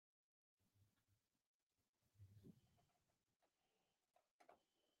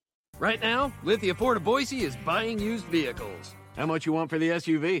Right now, Lithia Ford of Boise is buying used vehicles. How much you want for the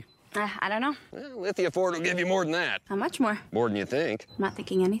SUV? I don't know. Well, Lithia Ford will give you more than that. How much more? More than you think. I'm not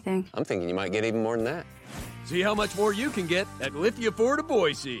thinking anything. I'm thinking you might get even more than that. See how much more you can get at Lithia Ford of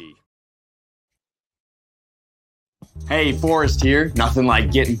Boise. Hey, Forrest here. Nothing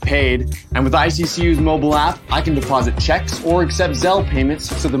like getting paid. And with ICCU's mobile app, I can deposit checks or accept Zelle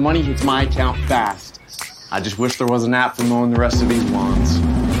payments so the money hits my account fast. I just wish there was an app for mowing the rest of these lawns.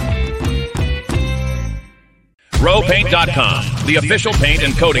 RowPaint.com, the official paint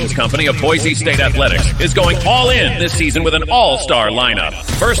and coatings company of Boise State Athletics, is going all in this season with an all-star lineup.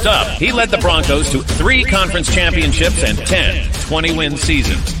 First up, he led the Broncos to 3 conference championships and 10 20-win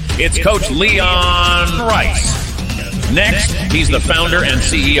seasons. It's Coach Leon Rice. Next, he's the founder and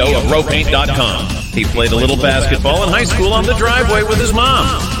CEO of RowPaint.com. He played a little basketball in high school on the driveway with his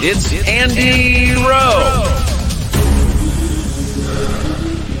mom. It's Andy Rowe.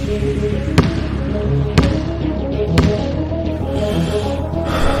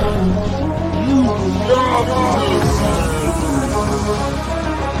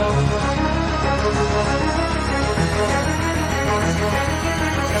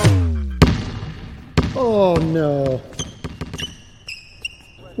 Oh, no.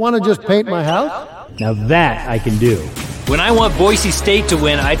 Want to just paint my house? Now that I can do. When I want Boise State to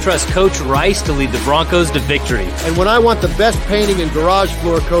win, I trust Coach Rice to lead the Broncos to victory. And when I want the best painting and garage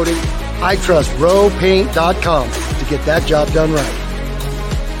floor coating, I trust RowPaint.com to get that job done right.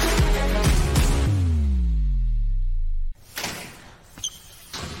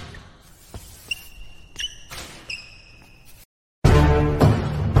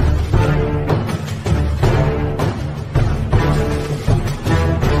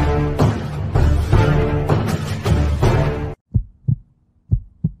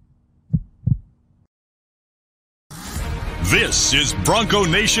 This is Bronco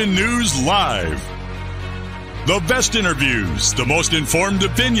Nation News Live. The best interviews, the most informed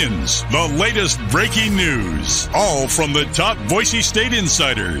opinions, the latest breaking news, all from the top Boise State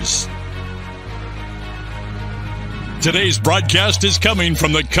insiders. Today's broadcast is coming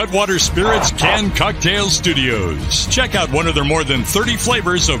from the Cutwater Spirits Canned Cocktail Studios. Check out one of their more than 30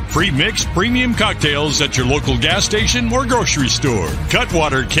 flavors of pre-mixed premium cocktails at your local gas station or grocery store.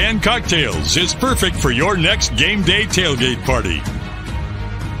 Cutwater Canned Cocktails is perfect for your next game day tailgate party.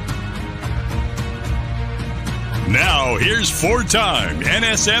 Now, here's 4-time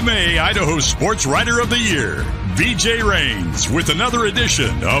NSMA Idaho Sports Writer of the Year, BJ Rains, with another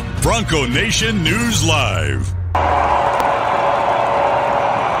edition of Bronco Nation News Live.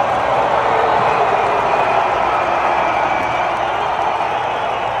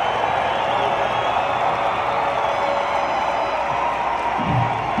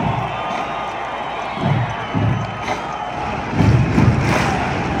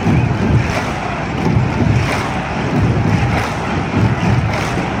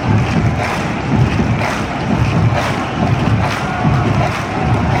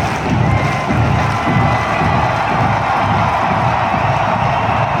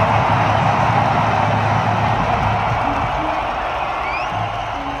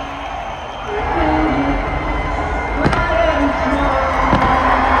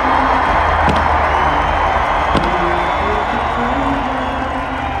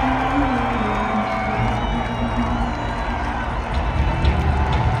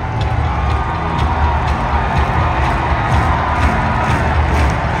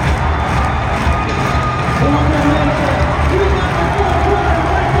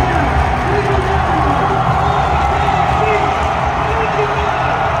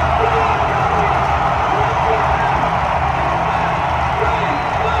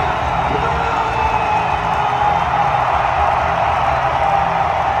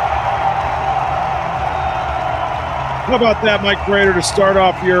 How about that, Mike Prater, to start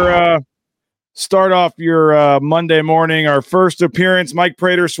off your Monday morning? Our first appearance, Mike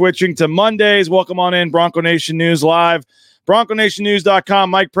Prater switching to Mondays. Welcome on in, Bronco Nation News Live. BroncoNationNews.com,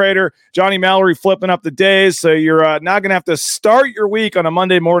 Mike Prater, Johnny Mallory flipping up the days. So you're now going to have to start your week on a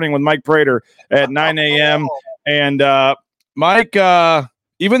Monday morning with Mike Prater at 9 a.m. And Mike,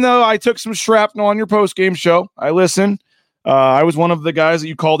 even though I took some shrapnel on your post-game show, I listened. I was one of the guys that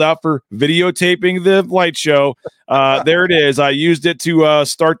you called out for videotaping the light show. There it is. I used it to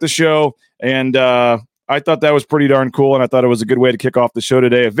start the show, and I thought that was pretty darn cool, and I thought it was a good way to kick off the show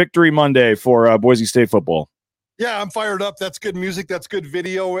today. A victory Monday for Boise State football. Yeah, I'm fired up. That's good music. That's good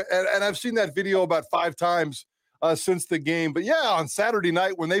video. And I've seen that video about 5 times since the game. But, yeah, on Saturday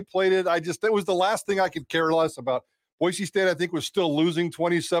night when they played it, that was the last thing I could care less about. Boise State, I think, was still losing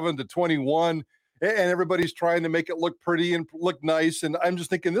 27-21. and everybody's trying to make it look pretty and look nice. And I'm just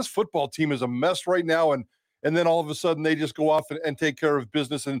thinking this football team is a mess right now. And then all of a sudden they just go off and take care of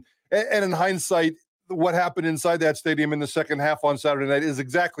business. And in hindsight, what happened inside that stadium in the second half on Saturday night is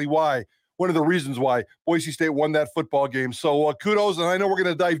exactly why, one of the reasons why Boise State won that football game. So kudos. And I know we're going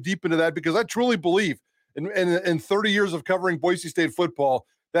to dive deep into that because I truly believe in 30 years of covering Boise State football,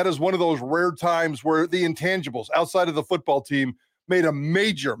 that is one of those rare times where the intangibles outside of the football team made a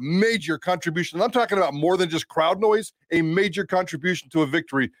major, major contribution. And I'm talking about more than just crowd noise, a major contribution to a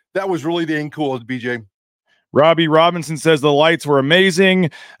victory. That was really dang cool, BJ. Robbie Robinson says the lights were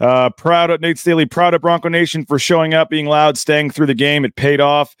amazing. Proud of Nate Staley, proud of Bronco Nation for showing up, being loud, staying through the game. It paid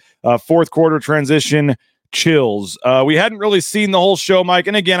off. Fourth quarter transition, chills. We hadn't really seen the whole show, Mike.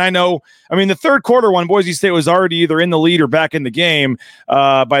 And again, the third quarter when Boise State was already either in the lead or back in the game.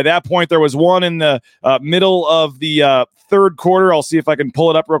 By that point, there was one in the middle of the third quarter. I'll see if I can pull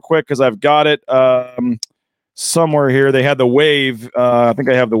it up real quick because I've got it somewhere here. They had the wave. I think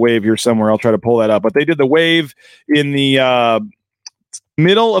I have the wave here somewhere. I'll try to pull that up. But they did the wave in the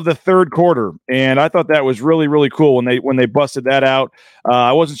middle of the third quarter, and I thought that was really, really cool when they busted that out.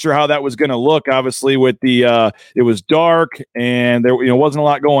 I wasn't sure how that was going to look. Obviously, with the it was dark and there wasn't a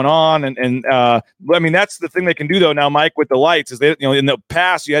lot going on, and that's the thing they can do though now, Mike, with the lights is they in the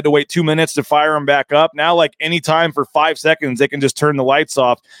past you had to wait 2 minutes to fire them back up. Now, like any time for 5 seconds, they can just turn the lights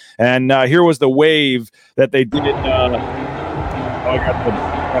off. And here was the wave that they did. I got the.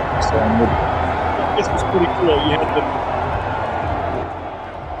 This was pretty cool. You had the.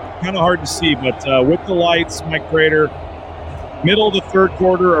 Kind of hard to see, but with the lights, Mike Prater, middle of the third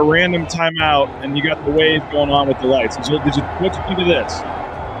quarter, a random timeout, and you got the wave going on with the lights. What'd you think of this?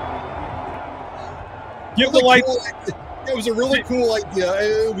 Give the lights. Cool. It was a really cool idea.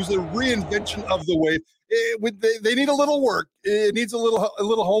 It was a reinvention of the wave. They need a little work. It needs a little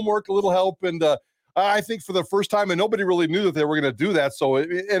homework, a little help, and I think for the first time, and nobody really knew that they were going to do that. So,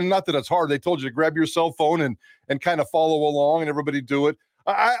 and not that it's hard. They told you to grab your cell phone and kind of follow along, and everybody do it.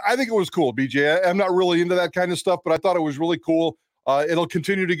 I think it was cool, BJ. I'm not really into that kind of stuff, but I thought it was really cool. It'll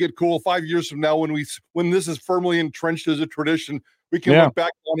continue to get cool 5 years from now when this is firmly entrenched as a tradition. We can look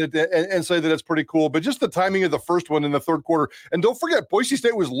back on it and say that it's pretty cool. But just the timing of the first one in the third quarter. And don't forget, Boise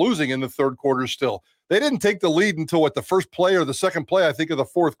State was losing in the third quarter still. They didn't take the lead until the first play or the second play, I think, of the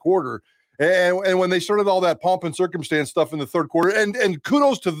fourth quarter. And when they started all that pomp and circumstance stuff in the third quarter, and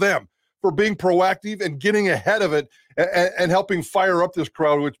kudos to them for being proactive and getting ahead of it and helping fire up this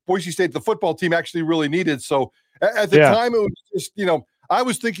crowd, which Boise State, the football team, actually really needed. So at the time, it was just, I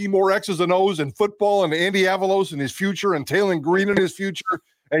was thinking more X's and O's and football and Andy Avalos and his future and Taylor Green and his future.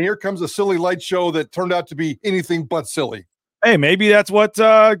 And here comes a silly light show that turned out to be anything but silly. Hey, maybe that's what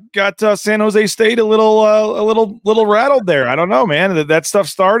got San Jose State a little rattled there. I don't know, man. That stuff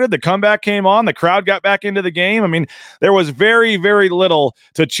started. The comeback came on. The crowd got back into the game. I mean, there was very, very little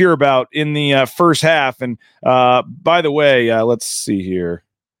to cheer about in the first half. And by the way, let's see here.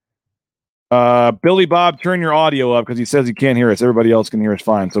 Billy Bob, turn your audio up because he says he can't hear us. Everybody else can hear us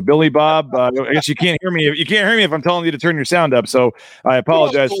fine. So Billy Bob, I guess you can't hear me. You can't hear me if I'm telling you to turn your sound up. So I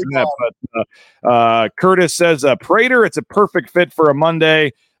apologize for that. But Curtis says, Prater, it's a perfect fit for a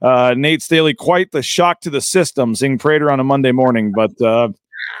Monday. Nate Staley, quite the shock to the system, seeing Prater on a Monday morning. But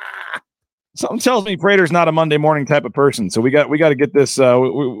something tells me Prater's not a Monday morning type of person. So we got to get this.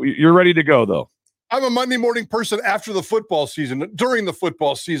 You're ready to go though. I'm a Monday morning person after the football season, during the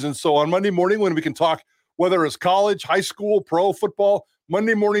football season. So on Monday morning, when we can talk, whether it's college, high school, pro football,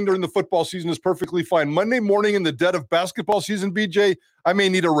 Monday morning during the football season is perfectly fine. Monday morning in the dead of basketball season, BJ, I may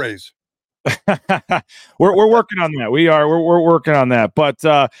need a raise. We're working on that. We're working on that. But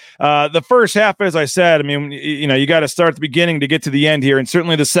the first half, as I said, I mean, you got to start at the beginning to get to the end here. And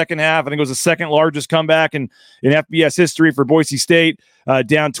certainly the second half, I think it was the second largest comeback in FBS history for Boise State,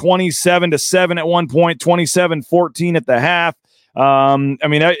 down 27-7 at one point, 27-14 at the half.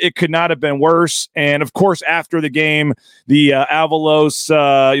 It could not have been worse. And of course, after the game, the Avalos,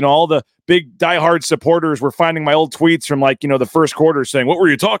 all the big diehard supporters were finding my old tweets from the first quarter saying, what were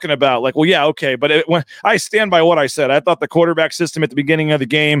you talking about? Like, well, yeah, okay. But when I stand by what I said, I thought the quarterback system at the beginning of the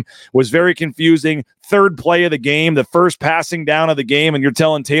game was very confusing. Third play of the game, the first passing down of the game, and you're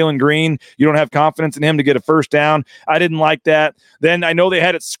telling Taylor Green you don't have confidence in him to get a first down. I didn't like that. Then I know they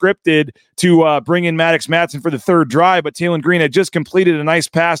had it scripted to bring in Maddox Matson for the third drive, but Taylor Green had just completed a nice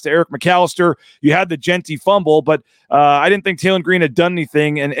pass to Eric McAllister. You had the Genty fumble, but I didn't think Taylor Green had done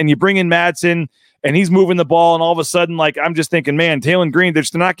anything, and you bring in Madsen, and he's moving the ball, and all of a sudden, I'm just thinking, man, Taylor Green, they're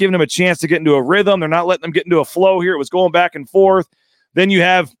just not giving him a chance to get into a rhythm. They're not letting them get into a flow here. It was going back and forth. Then you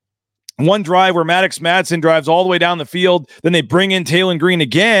have one drive where Maddox Madsen drives all the way down the field. Then they bring in Taylon Green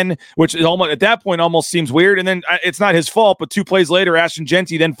again, which is almost at that point almost seems weird. And then it's not his fault, but 2 plays later, Ashton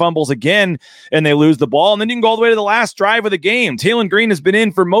Genty then fumbles again and they lose the ball. And then you can go all the way to the last drive of the game. Taylon Green has been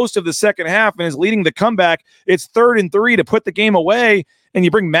in for most of the second half and is leading the comeback. It's 3rd and 3 to put the game away. And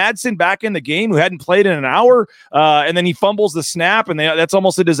you bring Madsen back in the game, who hadn't played in an hour, and then he fumbles the snap, and that's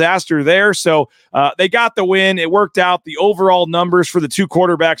almost a disaster there. So they got the win. It worked out. The overall numbers for the 2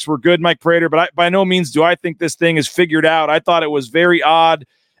 quarterbacks were good, Mike Prater, but by no means do I think this thing is figured out. I thought it was very odd,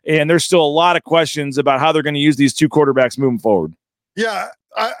 and there's still a lot of questions about how they're going to use these 2 quarterbacks moving forward. Yeah,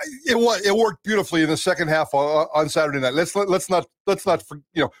 it worked beautifully in the second half on Saturday night. Let's not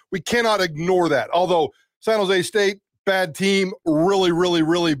we cannot ignore that. Although San Jose State, bad team, really, really,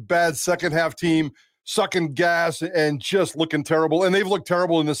 really bad second half team, sucking gas and just looking terrible. And they've looked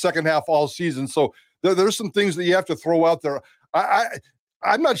terrible in the second half all season. So there's some things that you have to throw out there.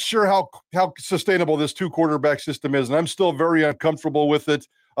 I'm not sure how sustainable this 2 quarterback system is, and I'm still very uncomfortable with it.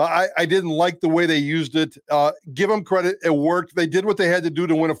 I didn't like the way they used it. Give them credit. It worked. They did what they had to do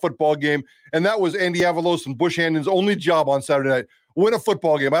to win a football game, and that was Andy Avalos and Bush Handon's only job on Saturday night. Win a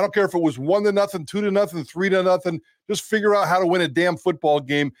football game. I don't care if it was 1-0, 2-0, 3-0. Just figure out how to win a damn football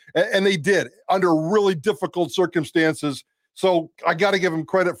game. And they did under really difficult circumstances. So I got to give them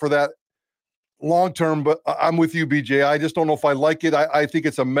credit for that long term. But I'm with you, BJ. I just don't know if I like it. I think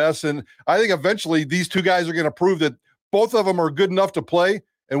it's a mess. And I think eventually these 2 guys are going to prove that both of them are good enough to play.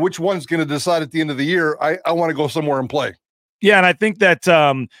 And which one's going to decide at the end of the year, I want to go somewhere and play. Yeah, and I think that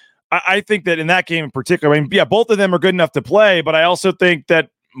I think that in that game in particular, I mean, yeah, both of them are good enough to play, but I also think that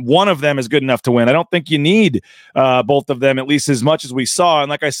one of them is good enough to win. I don't think you need both of them, at least as much as we saw. And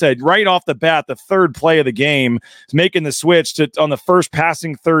like I said, right off the bat, the 3rd play of the game is making the switch on the first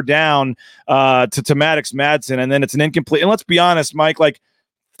passing 3rd down to Maddox Madsen, and then it's an incomplete. And let's be honest, Mike, like,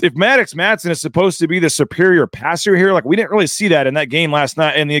 if Maddox Madsen is supposed to be the superior passer here, like we didn't really see that in that game last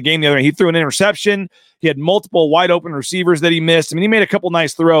night. In the game the other night, he threw an interception. He had multiple wide open receivers that he missed. I mean, he made a couple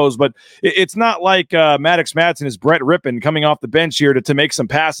nice throws, but it's not like Maddox Madsen is Brett Rippon coming off the bench here to make some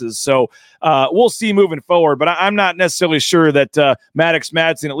passes. So we'll see moving forward, but I'm not necessarily sure that Maddox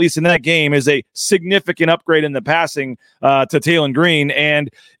Madsen, at least in that game, is a significant upgrade in the passing to Taylon Green.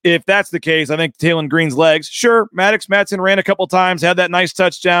 And if that's the case, I think Taylon Green's legs, sure, Maddox Madsen ran a couple times, had that nice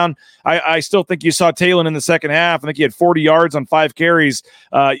touchdown. I still think you saw Taylon in the second half. I think he had 40 yards on 5 carries.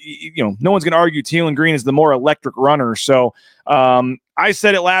 No one's going to argue Taylon Green is the more electric runner. So I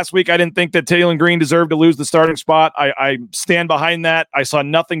said it last week. I didn't think that Taylon Green deserved to lose the starting spot. I stand behind that. I saw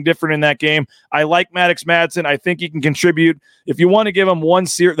nothing different in that game. I like Maddox Madsen. I think he can contribute. If you want to give him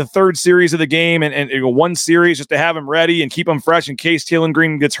the 3rd series of the game and one series just to have him ready and keep him fresh in case Taylon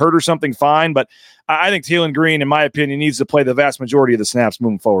Green gets hurt or something, fine. But I think Taylon Green, in my opinion, needs to play the vast majority of the snaps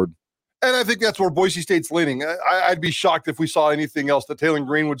moving forward. And I think that's where Boise State's leaning. I'd be shocked if we saw anything else that Taylon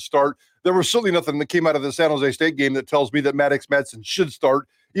Green would start. There was certainly nothing that came out of the San Jose State game that tells me that Maddox Madsen should start,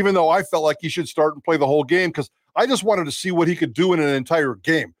 even though I felt like he should start and play the whole game because I just wanted to see what he could do in an entire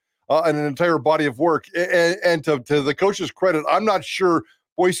game, and an entire body of work. And to the coach's credit, I'm not sure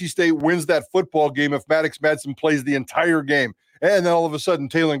Boise State wins that football game if Maddox Madsen plays the entire game. And then all of a sudden,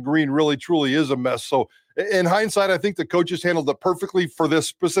 Taylon Green really, truly is a mess. So in hindsight, I think the coaches handled it perfectly for this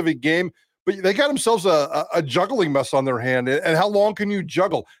specific game, but they got themselves a juggling mess on their hand. And how long can you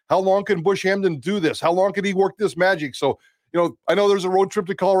juggle? How long can Bush Hamdan do this? How long can he work this magic? So, I know there's a road trip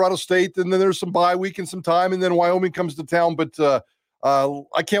to Colorado State, and then there's some bye week and some time, and then Wyoming comes to town. But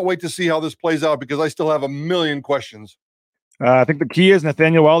I can't wait to see how this plays out because I still have a million questions. I think the key is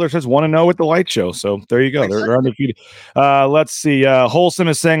Nathaniel Wilder says 1-0 with the light show. So there you go. Exactly. They're undefeated. Let's see. Wholesome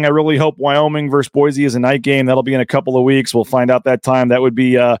is saying, I really hope Wyoming versus Boise is a night game. That'll be in a couple of weeks. We'll find out that time. That would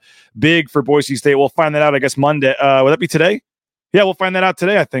be big for Boise State. We'll find that out, I guess, Monday. Would that be today? Yeah, we'll find that out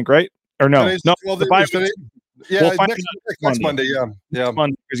today, I think, right? Or no? No, the bye week. Yeah, we'll next Monday. Yeah.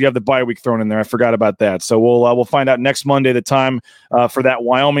 Monday, because you have the bye week thrown in there. I forgot about that. So we'll find out next Monday the time for that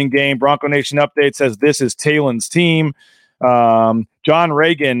Wyoming game. Bronco Nation update says this is Taylon's team. John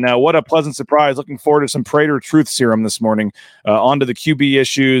Reagan, what a pleasant surprise. Looking forward to some Prater truth serum this morning. On to the QB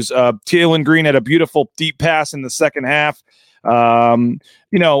issues. Taylon Green had a beautiful deep pass in the second half. I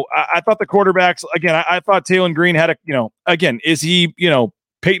thought the quarterbacks, again, I thought Taylon Green had is he,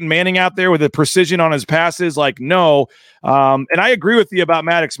 Peyton Manning out there with the precision on his passes? Like, no. And I agree with you about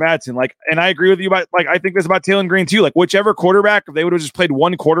Maddox Madsen. And I agree with you about, I think this about Taylon Green too. Whichever quarterback, if they would have just played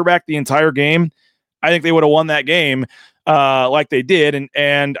one quarterback the entire game, I think they would have won that game. Like they did.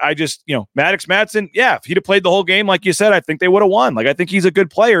 And I just, Maddox Madsen, if he'd have played the whole game, like you said, I think they would have won. I think he's a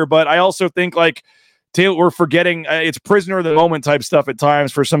good player, but I also think Taylor, we're forgetting it's prisoner of the moment type stuff at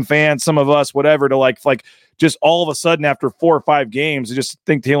times for some fans, some of us, whatever, to like just all of a sudden after 4 or 5 games, I just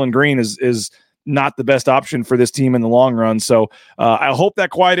think Taylor Green is not the best option for this team in the long run. So I hope that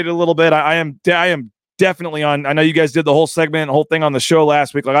quieted a little bit. I am definitely on. I know you guys did the whole whole thing on the show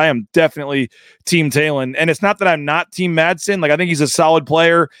last week. Like, I am definitely Team Talon, and it's not that I'm not Team Madsen. Like, I think he's a solid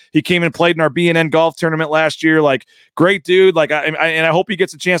player. He came and played in our BNN golf tournament last year. Like, great dude. Like, I hope he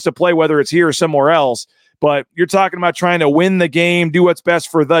gets a chance to play, whether it's here or somewhere else. But you're talking about trying to win the game, do what's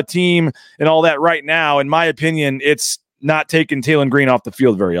best for the team, and all that. Right now, in my opinion, it's not taking Taylor Green off the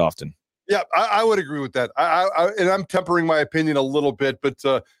field very often. Yeah, I would agree with that. And I'm tempering my opinion a little bit, but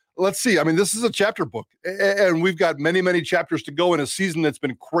let's see. I mean, this is a chapter book, and we've got many, many chapters to go in a season that's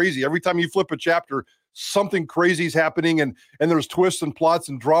been crazy. Every time you flip a chapter, something crazy is happening, and there's twists and plots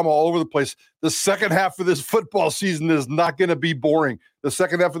and drama all over the place. The second half of this football season is not going to be boring. The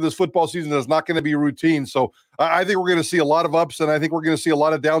second half of this football season is not going to be routine. So I think we're going to see a lot of ups, and I think we're going to see a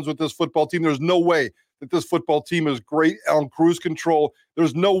lot of downs with this football team. There's no way that this football team is great on cruise control.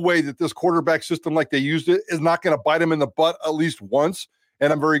 There's no way that this quarterback system, like they used it, is not going to bite them in the butt at least once.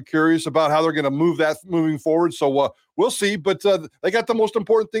 And I'm very curious about how they're going to move that moving forward. So we'll see. But they got the most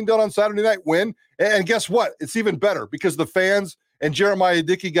important thing done on Saturday night, win. And guess what? It's even better because the fans and Jeremiah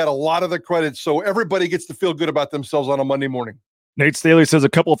Dickey got a lot of the credit. So everybody gets to feel good about themselves on a Monday morning. Nate Staley says a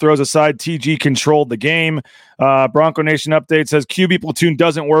couple throws aside, TG controlled the game. Bronco Nation update says QB platoon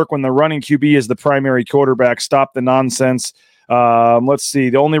doesn't work when the running QB is the primary quarterback. Stop the nonsense. Let's see.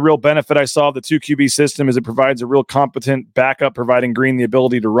 The only real benefit I saw of the 2 QB system is it provides a real competent backup, providing Green the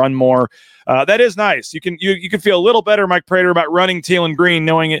ability to run more. That is nice. You can feel a little better, Mike Prater, about running Taylor Green,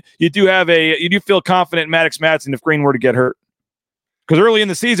 knowing it. You do feel confident in Maddox Madsen if Green were to get hurt. Because early in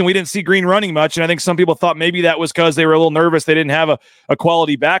the season, we didn't see Green running much, and I think some people thought maybe that was because they were a little nervous. They didn't have a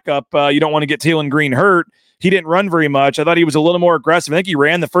quality backup. You don't want to get Taylor Green hurt. He didn't run very much. I thought he was a little more aggressive. I think he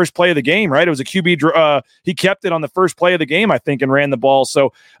ran the first play of the game, right? It was a QB. He kept it on the first play of the game, I think, and ran the ball.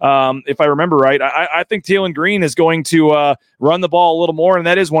 So if I remember right, I think Taylor Green is going to run the ball a little more, and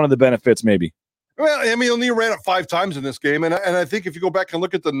that is one of the benefits maybe. Well, I mean, he ran it 5 times in this game, and I think if you go back and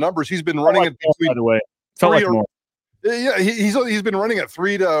look at the numbers, he's been running it between. By the way, felt like more. Yeah, he's been running it 4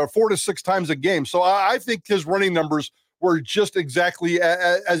 to 6 times a game. So I think his running numbers were just exactly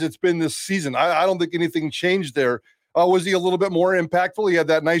as it's been this season. I don't think anything changed there. Was he a little bit more impactful? He had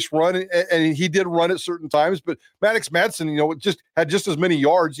that nice run, and he did run at certain times. But Maddox Madsen, just had just as many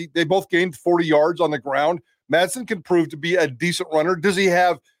yards. They both gained 40 yards on the ground. Madsen can prove to be a decent runner. Does he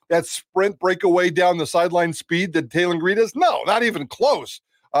have that sprint breakaway down the sideline speed that Taylor Green is? No, not even close.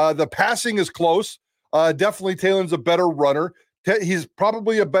 The passing is close. Definitely Taylor's a better runner. He's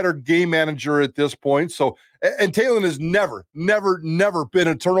probably a better game manager at this point. So, and Taylor has never been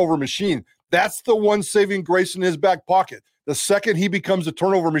a turnover machine. That's the one saving grace in his back pocket. The second he becomes a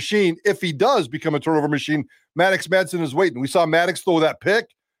turnover machine, if he does become a turnover machine, Maddox Madsen is waiting. We saw Maddox throw that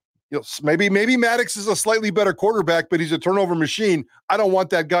pick. Maybe Maddox is a slightly better quarterback, but he's a turnover machine. I don't want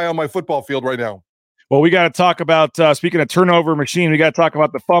that guy on my football field right now. Well, we got to talk about, speaking of turnover machine, we got to talk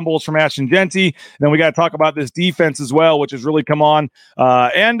about the fumbles from Ashton Genty. And then we got to talk about this defense as well, which has really come on.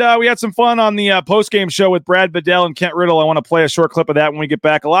 And we had some fun on the post-game show with Brad Bedell and Kent Riddle. I want to play a short clip of that when we get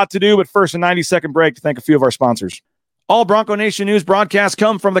back. A lot to do, but first a 90-second break to thank a few of our sponsors. All Bronco Nation news broadcasts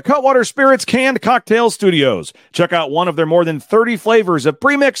come from the Cutwater Spirits Canned Cocktail Studios. Check out one of their more than 30 flavors of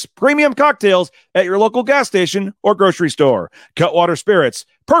pre-mix premium cocktails at your local gas station or grocery store. Cutwater Spirits,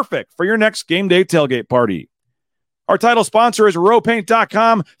 perfect for your next game day tailgate party. Our title sponsor is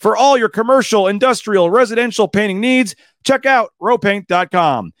rowpaint.com. For all your commercial, industrial, residential painting needs, check out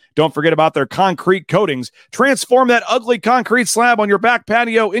rowpaint.com. Don't forget about their concrete coatings. Transform that ugly concrete slab on your back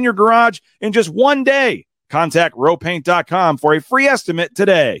patio in your garage in just one day. Contact rowpaint.com for a free estimate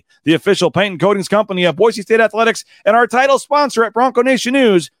today. The official paint and coatings company of Boise State Athletics, and our title sponsor at Bronco Nation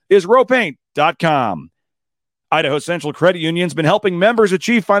News is rowpaint.com. Idaho Central Credit Union's been helping members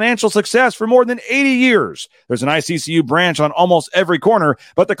achieve financial success for more than 80 years. There's an ICCU branch on almost every corner,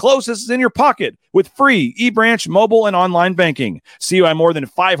 but the closest is in your pocket with free eBranch mobile and online banking. See why more than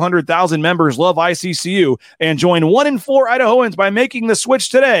 500,000 members love ICCU and join 1 in 4 Idahoans by making the switch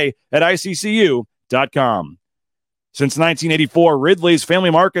today at ICCU.com. Since 1984, Ridley's Family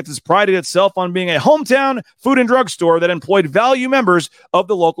Markets has prided itself on being a hometown food and drug store that employed value members of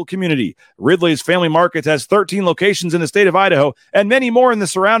the local community. Ridley's Family Markets has 13 locations in the state of Idaho and many more in the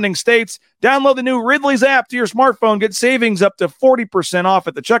surrounding states. Download the new Ridley's app to your smartphone. Get savings up to 40% off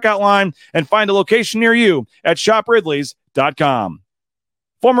at the checkout line and find a location near you at shopridleys.com.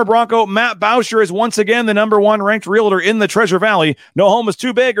 Former Bronco Matt Bauscher is once again the #1 ranked realtor in the Treasure Valley. No home is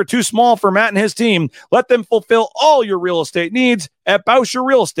too big or too small for Matt and his team. Let them fulfill all your real estate needs at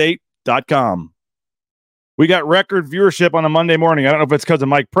BauscherRealEstate.com. We got record viewership on a Monday morning. I don't know if it's because of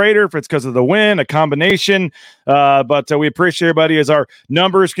Mike Prater, if it's because of the win, a combination, but we appreciate everybody as our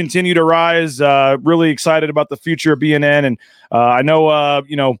numbers continue to rise. Really excited about the future of BNN, and I know,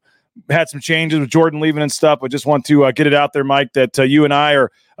 had some changes with Jordan leaving and stuff, but just want to get it out there, Mike, that you and I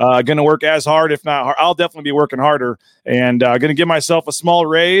are going to work as hard, if not hard. I'll definitely be working harder, and going to give myself a small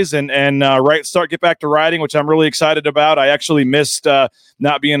raise and get back to writing, which I'm really excited about. I actually missed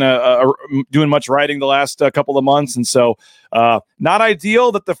not being doing much writing the last couple of months, and so not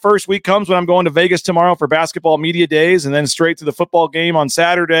ideal that the first week comes when I'm going to Vegas tomorrow for basketball media days, and then straight to the football game on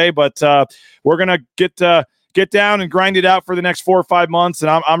Saturday. But we're gonna get down and grind it out for the next 4 or 5 months,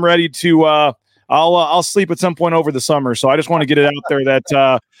 and I'm ready to. I'll sleep at some point over the summer. So I just want to get it out there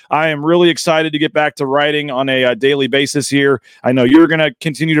that I am really excited to get back to writing on a daily basis here. I know you're going to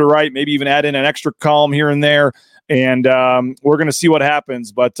continue to write, maybe even add in an extra column here and there, and we're going to see what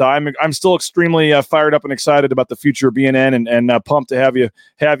happens. But I'm still extremely fired up and excited about the future of BNN, and pumped to have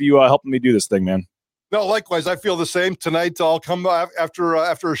you helping me do this thing, man. No, likewise. I feel the same. Tonight, I'll come after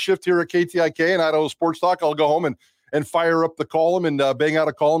a shift here at KTIK and Idaho Sports Talk. I'll go home and fire up the column and bang out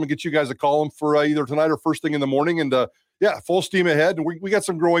a column and get you guys a column for either tonight or first thing in the morning. And full steam ahead. And we got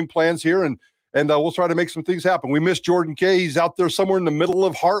some growing plans here, and we'll try to make some things happen. We miss Jordan Kay. He's out there somewhere in the middle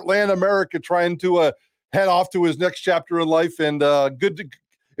of Heartland America trying to head off to his next chapter in life. And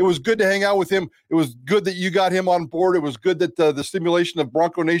it was good to hang out with him. It was good that you got him on board. It was good that the stimulation of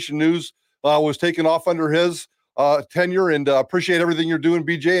Bronco Nation News was taken off under his tenure, and appreciate everything you're doing,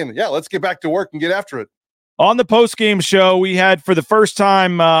 BJ. And let's get back to work and get after it. On the post-game show, we had for the first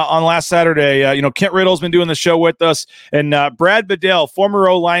time on last Saturday, Kent Riddle's been doing the show with us, and Brad Bedell, former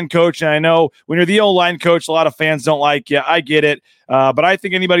O-line coach. And I know when you're the O-line coach, a lot of fans don't like you. I get it. But I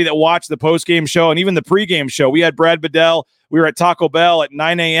think anybody that watched the post-game show and even the pre-game show, we had Brad Bedell. We were at Taco Bell at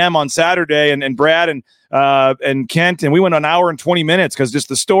 9 a.m. on Saturday, and Brad and Kent, and we went an hour and 20 minutes because just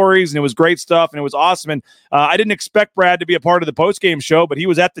the stories, and it was great stuff, and it was awesome. And I didn't expect Brad to be a part of the post-game show, but he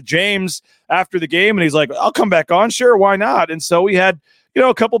was at the James after the game, and he's like, I'll come back on. Sure, why not? And so we had,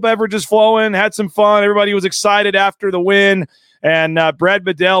 a couple beverages flowing, had some fun. Everybody was excited after the win. And Brad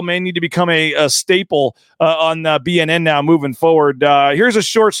Bedell may need to become a staple on BNN now moving forward. Here's a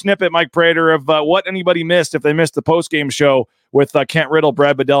short snippet, Mike Prater, of what anybody missed if they missed the post-game show with Kent Riddle,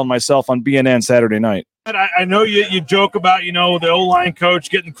 Brad Bedell, and myself on BNN Saturday night. I know you joke about, the O-line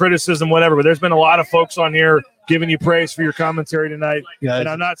coach getting criticism, whatever, but there's been a lot of folks on here giving you praise for your commentary tonight. Yeah, and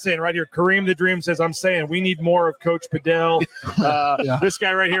I'm not saying right here, Kareem the Dream says, I'm saying we need more of Coach Bedell. This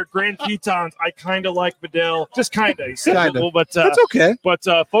guy right here, Grand Tetons, I kind of like Bedell. Just kind of. He's simple, but that's okay. But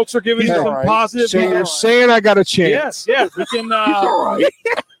folks are giving you some positive. So you're saying I got a chance. Yes. We can.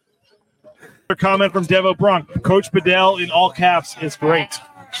 A comment from Devo Brunk. Coach Bedell in all caps is great.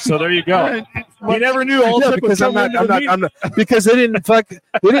 So there you go. You never knew all because I'm not because they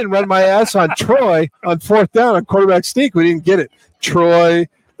didn't run my ass on Troy on 4th down on quarterback sneak. We didn't get it. Troy.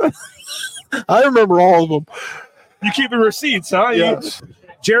 I remember all of them. You keep the receipts, huh? Yes.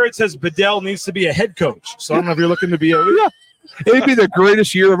 Jared says Bedell needs to be a head coach. So I don't know if you're looking to be it'd be the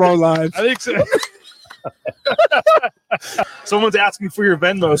greatest year of our lives. I think so. Someone's asking for your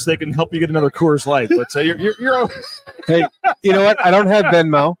Venmo so they can help you get another Coors Light. But you're Hey, you know what? I don't have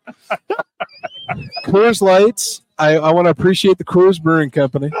Venmo. Coors Lights. I want to appreciate the Coors Brewing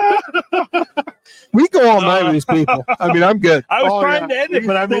Company. We go all night with these people. I mean, I'm good. I was trying to end it,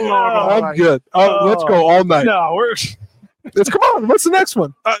 but I'm good. Let's go all night. No, come on. What's the next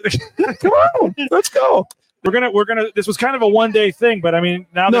one? Come on, let's go. We're gonna. This was kind of a one-day thing, but I mean,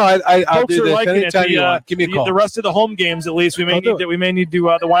 now that folks do are this. liking it. Give me a call. The rest of the home games, at least, we may need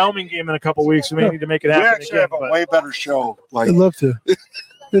to the Wyoming game in a couple weeks. We may need to make it happen. We actually have a way better show. I'd love to.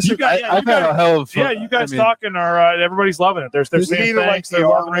 I've had a hell of fun. Yeah, you guys talking are everybody's loving it. They're saying thanks. They're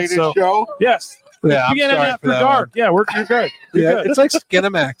R-rated show. Yes. Yeah, I'm BNN After Dark. Yeah, you're good. You're good. It's like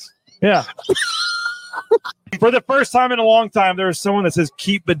Skinamax. Yeah. For the first time in a long time, there's someone that says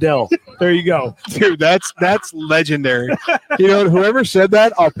keep Bedell. There you go. Dude, that's legendary. Whoever said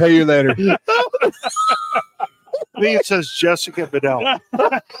that, I'll pay you later. I think it says Jessica Bedell. You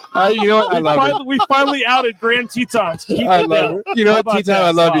know what? I love it. We finally outed Grand Tetons. I love it. You know what, Teton?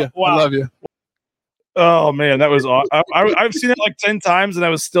 I love you. Wow. I love you. Oh man, that was awesome. I've seen it like 10 times and I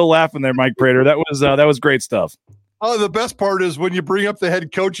was still laughing there, Mike Prater. That was great stuff. Oh, the best part is when you bring up the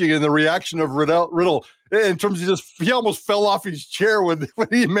head coaching and the reaction of Riddle in terms of he almost fell off his chair when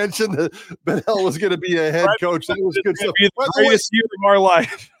he mentioned that Bedell was going to be a head coach. That was good stuff. Be the greatest year of our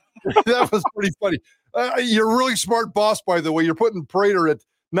life. That was pretty funny. You're a really smart boss, by the way. You're putting Prater at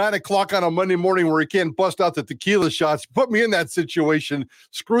 9:00 on a Monday morning where he can't bust out the tequila shots. Put me in that situation.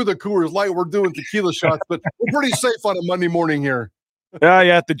 Screw the Coors Light. We're doing tequila shots, but we're pretty safe on a Monday morning here. Yeah,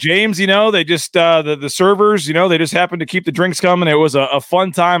 at the James, they just the servers, they just happened to keep the drinks coming. It was a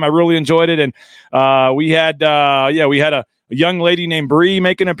fun time. I really enjoyed it, and we had a young lady named Bree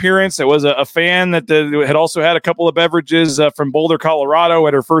make an appearance. It was a fan that had also had a couple of beverages from Boulder, Colorado,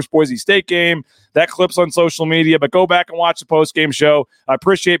 at her first Boise State game. That clip's on social media, but go back and watch the post-game show. I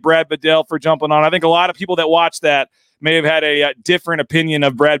appreciate Brad Bedell for jumping on. I think a lot of people that watched that may have had a different opinion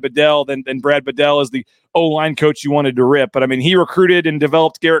of Brad Bedell than Brad Bedell as the O-line coach you wanted to rip. But, I mean, he recruited and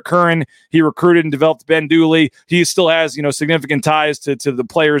developed Garrett Curran. He recruited and developed Ben Dooley. He still has, significant ties to the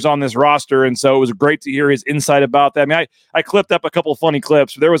players on this roster, and so it was great to hear his insight about that. I mean, I clipped up a couple of funny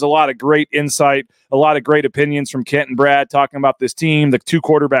clips. There was a lot of great insight, a lot of great opinions from Kent and Brad talking about this team, the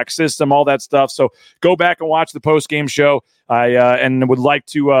 2-quarterback system, all that stuff. So go back and watch the post-game show. And would like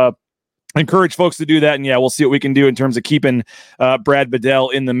to encourage folks to do that, and we'll see what we can do in terms of keeping Brad Bedell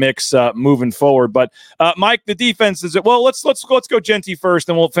in the mix moving forward. But Mike, the defense is let's go Genty first,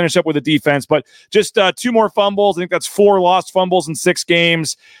 and we'll finish up with the defense. But just 2 more fumbles. I think that's 4 lost fumbles in 6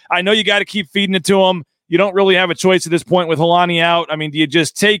 games. I know you got to keep feeding it to them. You don't really have a choice at this point with Helani out. I mean, do you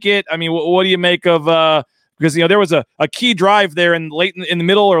just take it? I mean, what do you make of? Because there was a key drive there in the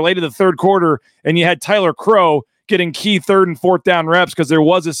middle or late of the third quarter, and you had Tyler Crow getting key 3rd and 4th down reps because there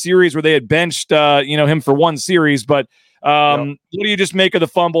was a series where they had benched him for 1 series. But what do you just make of the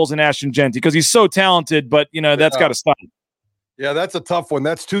fumbles in Ashton Genty? Because he's so talented, but that's got to stop. Yeah, that's a tough one.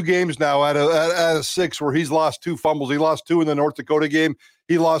 That's 2 games now out of 6 where he's lost 2 fumbles. He lost 2 in the North Dakota game.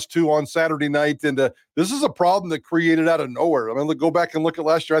 He lost 2 on Saturday night. And this is a problem that created out of nowhere. I mean, go back and look at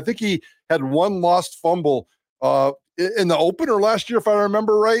last year. I think he had 1 lost fumble in the opener last year, if I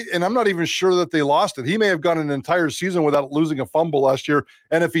remember right, and I'm not even sure that they lost it. He may have gone an entire season without losing a fumble last year,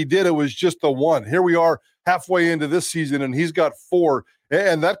 and if he did, it was just the 1. Here we are halfway into this season, and he's got 4,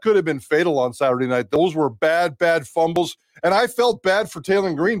 and that could have been fatal on Saturday night. Those were bad fumbles, and I felt bad for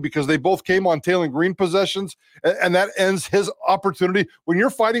Taylon Green because they both came on Taylon Green possessions, and that ends his opportunity. When you're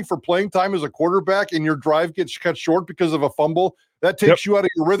fighting for playing time as a quarterback and your drive gets cut short because of a fumble, that takes you out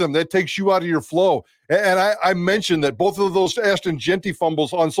of your rhythm. That takes you out of your flow. And I mentioned that both of those Ashton Genty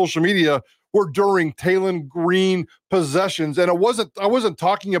fumbles on social media were during Taylon Green possessions. And I wasn't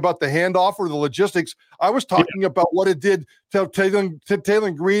talking about the handoff or the logistics. I was talking about what it did to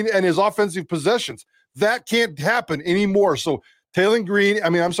Taylon Green and his offensive possessions. That can't happen anymore. So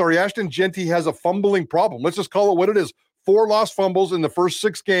Ashton Genty has a fumbling problem. Let's just call it what it is. 4 lost fumbles in the first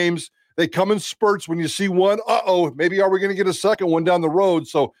 6 games. They come in spurts. When you see one, maybe are we going to get a second one down the road?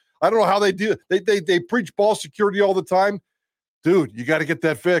 So I don't know how they do it. They preach ball security all the time. Dude, you got to get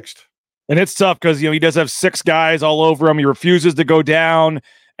that fixed. And it's tough because, he does have 6 guys all over him. He refuses to go down,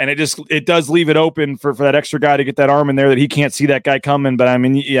 and it does leave it open for that extra guy to get that arm in there that he can't see that guy coming. But I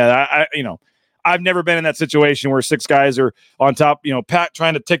mean, I've never been in that situation where 6 guys are on top, Pat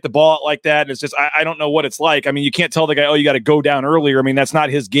trying to take the ball out like that. And it's just, I don't know what it's like. I mean, you can't tell the guy, you got to go down earlier. I mean, that's not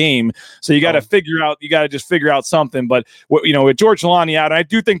his game. So you got to just figure out something. But, with George Helani out, I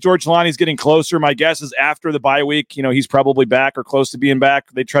do think George Helani is getting closer. My guess is after the bye week, he's probably back or close to being back.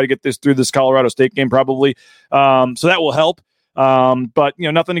 They try to get this through this Colorado State game probably. So that will help. But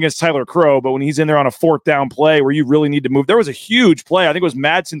nothing against Tyler Crow, but when he's in there on a 4th down play where you really need to move, there was a huge play. I think it was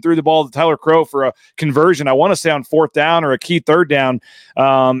Madsen threw the ball to Tyler Crow for a conversion. I want to say on 4th down or a key 3rd down.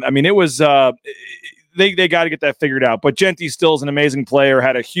 It was, they got to get that figured out, but Genty still is an amazing player,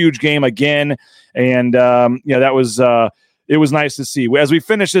 had a huge game again. And, that was, it was nice to see. As we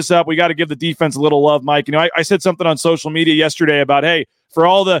finish this up, we got to give the defense a little love, Mike. I said something on social media yesterday about, hey, for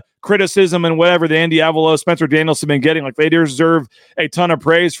all the criticism and whatever the Andy Avalos, Spencer Daniels have been getting, they deserve a ton of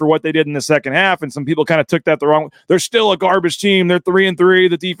praise for what they did in the second half. And some people kind of took that the wrong way. They're still a garbage team. They're 3-3.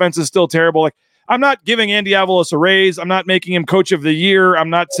 The defense is still terrible. I'm not giving Andy Avalos a raise. I'm not making him coach of the year. I'm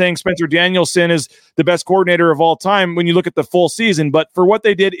not saying Spencer Danielson is the best coordinator of all time when you look at the full season. But for what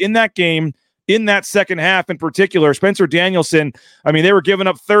they did in that game, in that second half in particular, Spencer Danielson, they were giving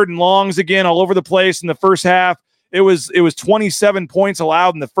up 3rd and longs again all over the place in the first half. It was 27 points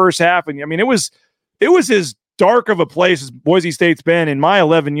allowed in the first half. And it was as dark of a place as Boise State's been in my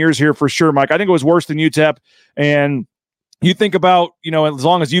 11 years here for sure, Mike. I think it was worse than UTEP. And you think about, as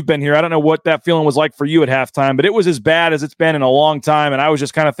long as you've been here, I don't know what that feeling was like for you at halftime, but it was as bad as it's been in a long time. And I was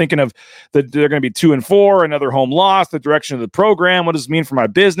just kind of thinking of they're going to be 2-4, another home loss, the direction of the program. What does it mean for my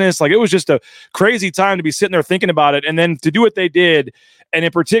business? Like, it was just a crazy time to be sitting there thinking about it. And then to do what they did, and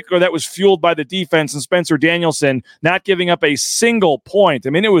in particular, that was fueled by the defense and Spencer Danielson not giving up a single point. I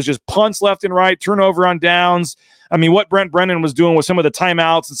mean, it was just punts left and right, turnover on downs. I mean, what Brent Brennan was doing with some of the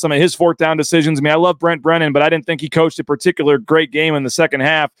timeouts and some of his fourth down decisions. I mean, I love Brent Brennan, but I didn't think he coached a particular great game in the second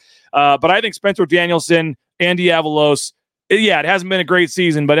half. But I think Spencer Danielson, Andy Avalos, it hasn't been a great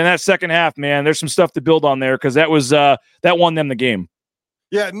season, but in that second half, man, there's some stuff to build on there because that won them the game.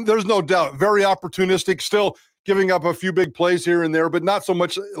 Yeah, there's no doubt. Very opportunistic, still giving up a few big plays here and there, but not so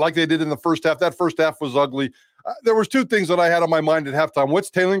much like they did in the first half. That first half was ugly. There was two things that I had on my mind at halftime. What's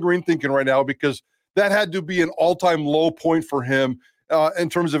Taylor Green thinking right now? Because that had to be an all-time low point for him in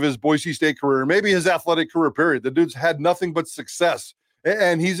terms of his Boise State career, maybe his athletic career, period. The dude's had nothing but success,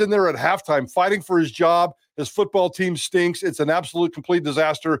 and he's in there at halftime fighting for his job. His football team stinks. It's an absolute complete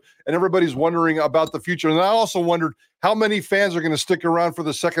disaster, and everybody's wondering about the future. And I also wondered how many fans are going to stick around for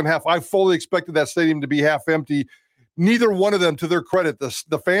the second half. I fully expected that stadium to be half empty. Neither one of them, to their credit,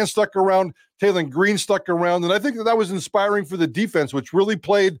 the fans stuck around, Taylor Green stuck around, and I think that was inspiring for the defense, which really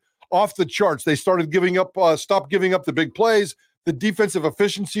played off the charts. They started stopped giving up the big plays. The defensive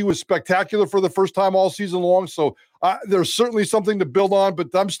efficiency was spectacular for the first time all season long. So there's certainly something to build on, but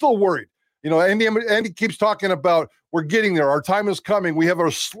I'm still worried. Andy keeps talking about we're getting there. Our time is coming. We have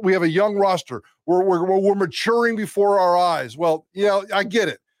a young roster. We're maturing before our eyes. Well, I get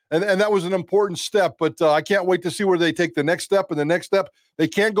it. And that was an important step, but I can't wait to see where they take the next step. And the next step, they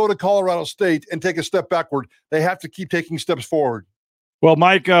can't go to Colorado State and take a step backward. They have to keep taking steps forward. Well,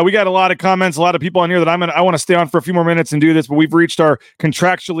 Mike, we got a lot of comments, a lot of people on here that I want to stay on for a few more minutes and do this, but we've reached our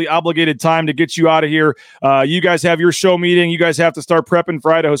contractually obligated time to get you out of here. You guys have your show meeting. You guys have to start prepping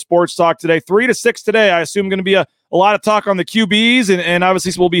for Idaho Sports Talk today. 3 to 6 today. I assume going to be a lot of talk on the QBs, and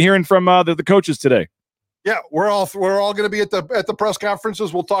obviously we'll be hearing from the coaches today. Yeah, we're all going to be at the press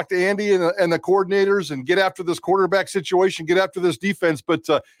conferences. We'll talk to Andy and the coordinators and get after this quarterback situation, get after this defense. But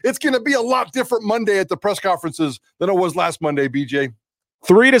it's going to be a lot different Monday at the press conferences than it was last Monday, BJ.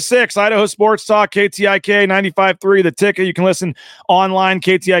 3 to 6, Idaho Sports Talk, KTIK 95.3, The Ticket. You can listen online,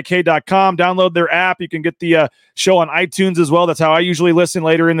 KTIK.com. Download their app. You can get the show on iTunes as well. That's how I usually listen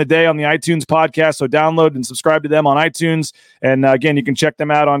later in the day on the iTunes podcast. So download and subscribe to them on iTunes. And again, you can check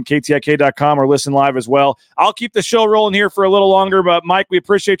them out on KTIK.com or listen live as well. I'll keep the show rolling here for a little longer, but Mike, we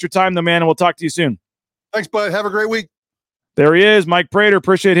appreciate your time, though, man, and we'll talk to you soon. Thanks, bud. Have a great week. There he is, Mike Prater.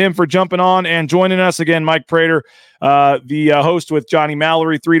 Appreciate him for jumping on and joining us again. Mike Prater, the host with Johnny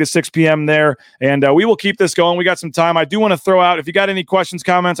Mallory, 3 to 6 p.m. there. And we will keep this going. We got some time. I do want to throw out, if you got any questions,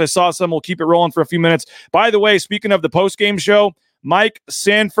 comments, I saw some. We'll keep it rolling for a few minutes. By the way, speaking of the post-game show, Mike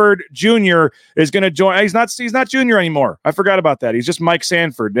Sanford Jr. is going to join. He's not junior anymore. I forgot about that. He's just Mike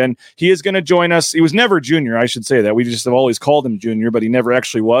Sanford, and he is going to join us. He was never junior. I should say that. We just have always called him junior, but he never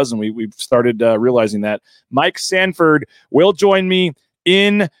actually was, and we've started realizing that. Mike Sanford will join me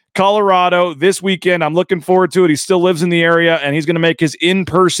in Colorado this weekend. I'm looking forward to it. He still lives in the area, and he's going to make his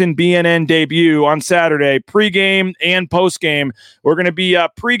in-person BNN debut on Saturday, pregame and postgame. We're going to be a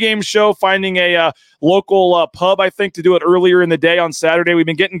pregame show, finding a local pub, I think, to do it earlier in the day on Saturday. We've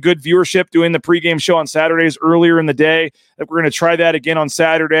been getting good viewership doing the pregame show on Saturdays earlier in the day. We're going to try that again on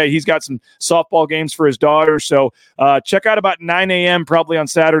Saturday. He's got some softball games for his daughter, so check out about 9 a.m. probably on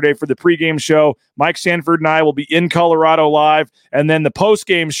Saturday for the pregame show. Mike Sanford and I will be in Colorado live, and then the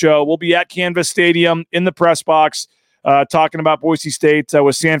postgame show will be at Canvas Stadium in the press box talking about Boise State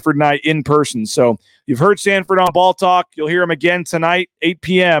with Sanford and I in person. So you've heard Sanford on Ball Talk. You'll hear him again tonight, 8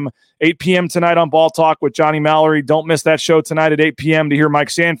 p.m. 8 p.m. tonight on Ball Talk with Johnny Mallory. Don't miss that show tonight at 8 p.m. to hear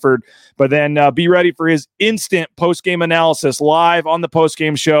Mike Sanford. But then be ready for his instant post-game analysis live on the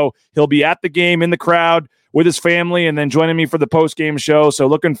post-game show. He'll be at the game in the crowd with his family and then joining me for the post-game show. So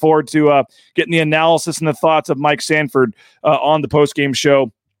looking forward to getting the analysis and the thoughts of Mike Sanford on the post-game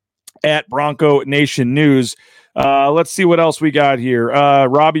show at Bronco Nation News. Let's see what else we got here.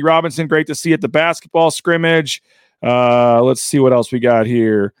 Robbie Robinson, great to see at the basketball scrimmage. Let's see what else we got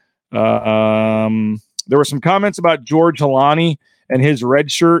here. There were some comments about George Halani and his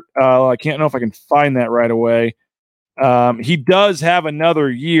red shirt. I can't know if I can find that right away. He does have another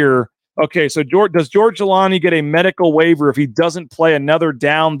year. Okay, so does George Halani get a medical waiver if he doesn't play another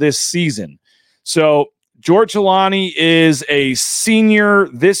down this season? So George Halani is a senior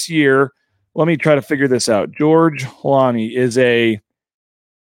this year. Let me try to figure this out. George Halani is a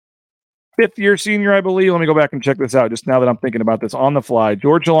fifth-year senior, I believe. Let me go back and check this out just now that I'm thinking about this on the fly.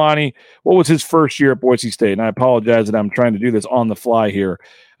 George Jelani, what was his first year at Boise State? And I apologize that I'm trying to do this on the fly here.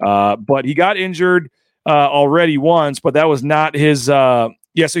 But he got injured already once, but that was not his so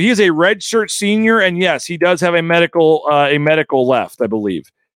he is a redshirt senior, and yes, he does have a medical left, I believe.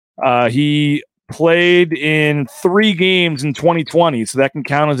 He played in 3 games in 2020, so that can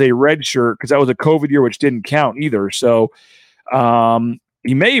count as a redshirt because that was a COVID year, which didn't count either. So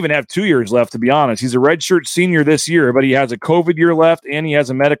he may even have 2 years left, to be honest. He's a redshirt senior this year, but he has a COVID year left and he has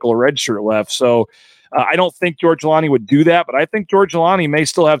a medical redshirt left. So I don't think George Jelani would do that, but I think George Jelani may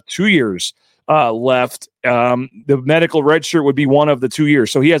still have 2 years left. The medical redshirt would be one of the 2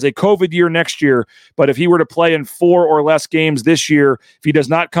 years. So he has a COVID year next year, but if he were to play in 4 or less games this year, if he does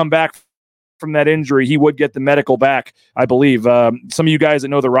not come back from that injury, he would get the medical back, I believe. Some of you guys that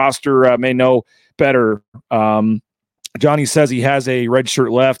know the roster may know better. Johnny says he has a red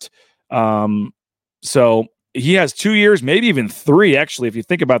shirt left. So he has 2 years, maybe even 3, actually, if you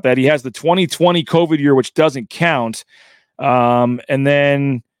think about that. He has the 2020 COVID year, which doesn't count. And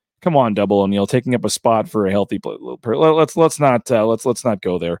then, come on, Double O'Neill, taking up a spot for a healthy let's not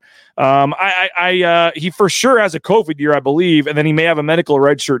go there. He for sure has a COVID year, I believe, and then he may have a medical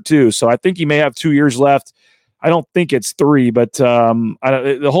red shirt too. So I think he may have 2 years left. I don't think it's 3, but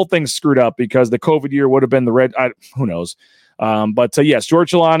the whole thing's screwed up because the COVID year would have been the red. Who knows? But yes,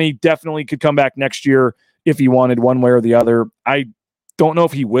 George Jelani definitely could come back next year if he wanted, one way or the other. I don't know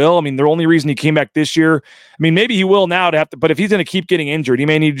if he will. I mean, the only reason he came back this year, I mean, maybe he will now but if he's going to keep getting injured, he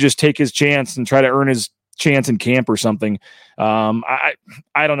may need to just take his chance and try to earn his chance in camp or something. I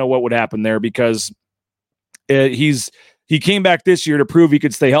don't know what would happen there because he came back this year to prove he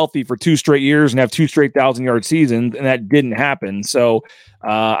could stay healthy for 2 straight years and have 2 straight 1,000-yard seasons, and that didn't happen. So,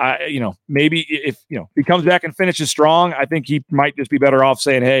 maybe if he comes back and finishes strong, I think he might just be better off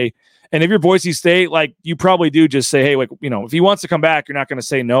saying, hey. And if you're Boise State, like, you probably do just say, hey, like, if he wants to come back, you're not going to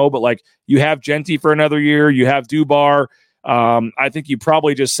say no. But like, you have Genty for another year, you have Dubar. I think you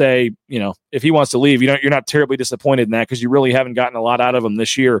probably just say, if he wants to leave, you're not terribly disappointed in that because you really haven't gotten a lot out of him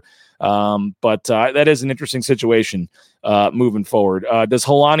this year. But that is an interesting situation moving forward. Does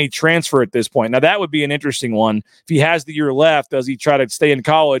Jelani transfer at this point? Now, that would be an interesting one. If he has the year left, does he try to stay in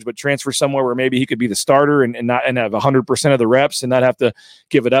college but transfer somewhere where maybe he could be the starter and have 100% of the reps and not have to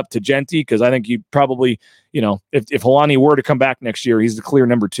give it up to Genty? Because I think you probably, if Jelani were to come back next year, he's the clear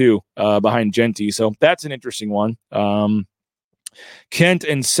number 2 behind Genty. So that's an interesting one. Kent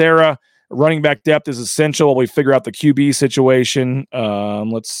and Sarah, running back depth is essential while we figure out the QB situation.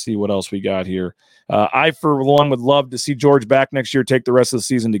 Let's see what else we got here. I, for one, would love to see George back next year, take the rest of the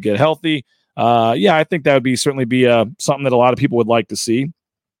season to get healthy. I think that would certainly be something that a lot of people would like to see.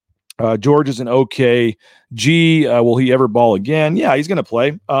 George is an okay G. Will he ever ball again? Yeah, he's going to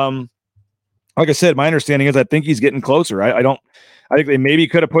play. Like I said, my understanding is I think he's getting closer. I think they maybe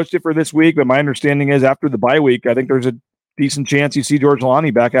could have pushed it for this week, but my understanding is after the bye week, I think there's a decent chance you see George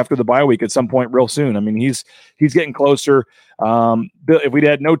Jelani back after the bye week at some point real soon. I mean, he's getting closer. If we'd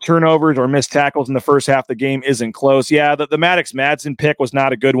had no turnovers or missed tackles in the first half, the game isn't close. Yeah, the Maddox Madsen pick was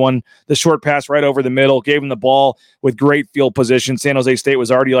not a good one. The short pass right over the middle gave him the ball with great field position. San Jose State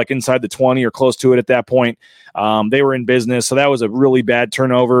was already like inside the 20 or close to it at that point. They were in business, so that was a really bad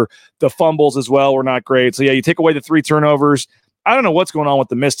turnover. The fumbles as well were not great. So yeah, you take away the 3 turnovers. I don't know what's going on with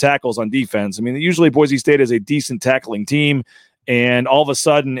the missed tackles on defense. I mean, usually Boise State is a decent tackling team, and all of a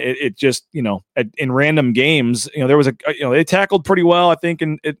sudden it just, in random games, there was they tackled pretty well, I think,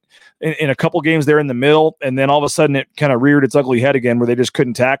 in a couple games there in the middle, and then all of a sudden it kind of reared its ugly head again where they just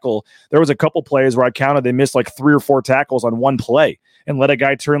couldn't tackle. There was a couple plays where I counted they missed like 3 or 4 tackles on one play and let a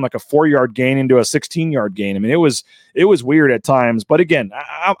guy turn like a 4-yard gain into a 16-yard gain. I mean, it was weird at times. But again,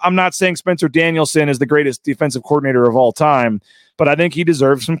 I'm not saying Spencer Danielson is the greatest defensive coordinator of all time, but I think he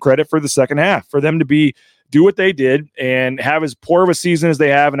deserves some credit for the second half, for them to do what they did and have as poor of a season as they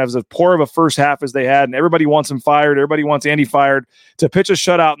have and have as poor of a first half as they had. And everybody wants him fired. Everybody wants Andy fired, to pitch a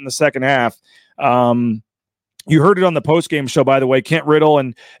shutout in the second half. You heard it on the postgame show, by the way. Kent Riddle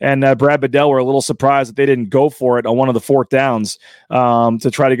and Brad Bedell were a little surprised that they didn't go for it on one of the 4th downs to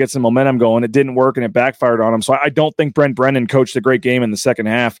try to get some momentum going. It didn't work, and it backfired on them. So I don't think Brent Brennan coached a great game in the second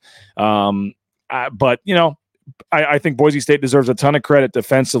half. But, I think Boise State deserves a ton of credit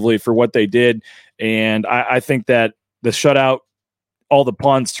defensively for what they did. And I think that the shutout all the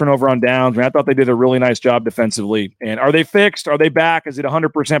punts, turnover on downs. I thought they did a really nice job defensively. And are they fixed? Are they back? Is it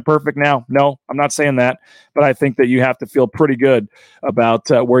 100% perfect now? No, I'm not saying that. But I think that you have to feel pretty good about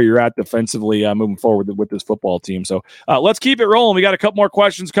where you're at defensively moving forward with this football team. So let's keep it rolling. We got a couple more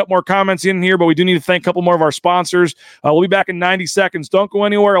questions, a couple more comments in here, but we do need to thank a couple more of our sponsors. We'll be back in 90 seconds. Don't go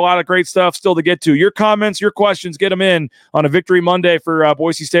anywhere. A lot of great stuff still to get to. Your comments, your questions, get them in on a Victory Monday for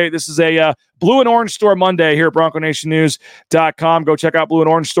Boise State. This is a Blue and Orange Store Monday here at BroncoNationNews.com. Go check out Blue and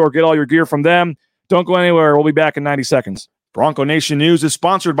Orange Store. Get all your gear from them. Don't go anywhere. We'll be back in 90 seconds. Bronco Nation News is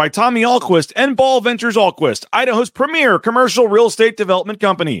sponsored by Tommy Alquist and Ball Ventures Alquist, Idaho's premier commercial real estate development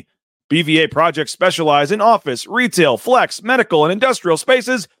company. BVA projects specialize in office, retail, flex, medical, and industrial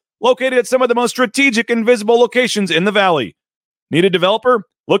spaces located at some of the most strategic and visible locations in the valley. Need a developer?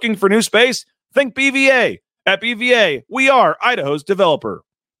 Looking for new space? Think BVA. At BVA, we are Idaho's developer.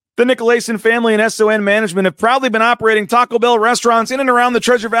 The Nicolason family and SON Management have proudly been operating Taco Bell restaurants in and around the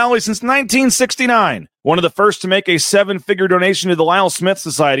Treasure Valley since 1969. One of the first to make a 7-figure donation to the Lyle Smith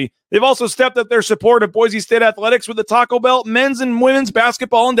Society, they've also stepped up their support of Boise State athletics with the Taco Bell men's and women's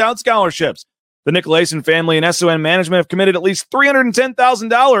basketball endowed scholarships. The Nicolason family and SON Management have committed at least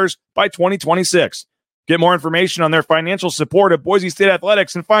 $310,000 by 2026. Get more information on their financial support of Boise State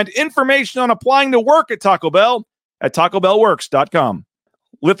athletics and find information on applying to work at Taco Bell at TacoBellWorks.com.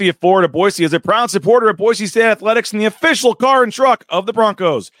 Lithia Ford of Boise is a proud supporter of Boise State athletics and the official car and truck of the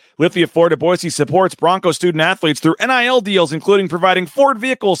Broncos. Lithia Ford of Boise supports Bronco student athletes through NIL deals, including providing Ford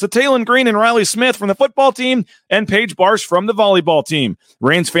vehicles to Taylon Green and Riley Smith from the football team and Paige Barsh from the volleyball team.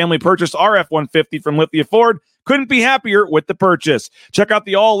 Rain's family purchased our F-150 from Lithia Ford. Couldn't be happier with the purchase. Check out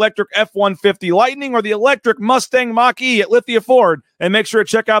the all-electric F-150 Lightning or the electric Mustang Mach-E at Lithia Ford, and make sure to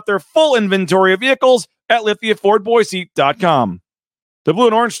check out their full inventory of vehicles at lithiafordboise.com. The Blue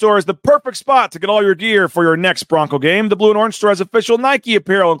and Orange Store is the perfect spot to get all your gear for your next Bronco game. The Blue and Orange Store has official Nike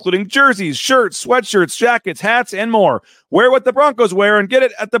apparel, including jerseys, shirts, sweatshirts, jackets, hats, and more. Wear what the Broncos wear and get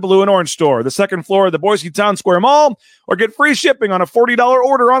it at the Blue and Orange Store, the second floor of the Boise Town Square Mall, or get free shipping on a $40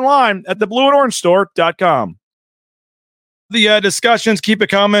 order online at theblueandorangestore.com. The discussions, keep it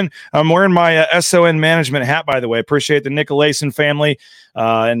coming. I'm wearing my SON Management hat, by the way. Appreciate the Nicolason family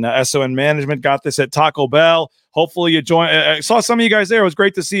and SON Management. Got this at Taco Bell. Hopefully you join. I saw some of you guys there. It was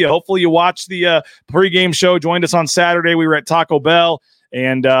great to see you. Hopefully you watched the pregame show. Joined us on Saturday. We were at Taco Bell,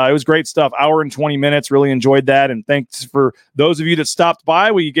 and it was great stuff. Hour and 20 minutes. Really enjoyed that. And thanks for those of you that stopped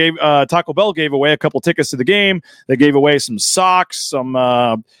by. We gave Taco Bell gave away a couple tickets to the game. They gave away some socks,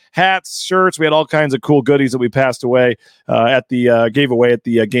 some hats, shirts. We had all kinds of cool goodies that we passed away gave away at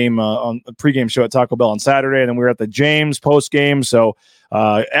the game on the pregame show at Taco Bell on Saturday. And then we were at the James post game. So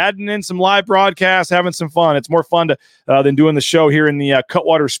adding in some live broadcasts, having some fun. It's more fun than doing the show here in the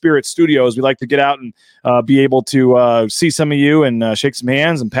Cutwater Spirit Studios. We like to get out and be able to see some of you and shake some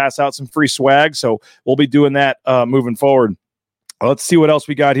hands and pass out some free swag. So we'll be doing that moving forward. Let's see what else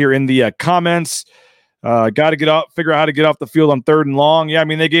we got here in the comments. Got to figure out how to get off the field on 3rd and long. Yeah, I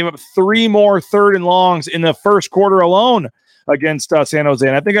mean, they gave up 3 more 3rd and longs in the first quarter alone against San Jose.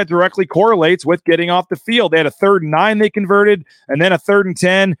 And I think that directly correlates with getting off the field. They had a 3rd and 9 they converted, and then a 3rd and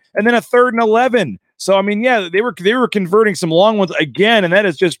 10, and then a 3rd and 11. So, I mean, yeah, they were converting some long ones again, and that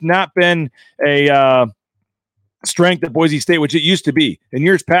has just not been a strength at Boise State, which it used to be. In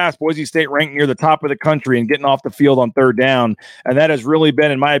years past, Boise State ranked near the top of the country and getting off the field on 3rd down. And that has really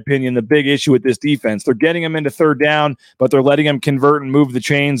been, in my opinion, the big issue with this defense. They're getting them into 3rd down, but they're letting them convert and move the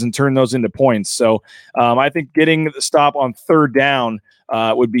chains and turn those into points. So I think getting the stop on 3rd down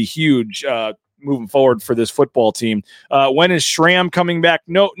would be huge moving forward for this football team. When is Schramm coming back?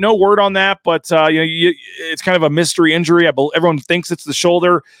 No word on that, but it's kind of a mystery injury. Everyone thinks it's the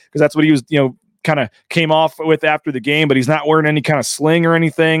shoulder because that's what he was, kind of came off with after the game, but he's not wearing any kind of sling or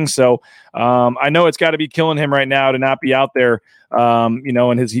anything. So I know it's got to be killing him right now to not be out there.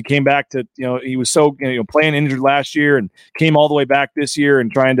 And he came back to, he was so, playing injured last year and came all the way back this year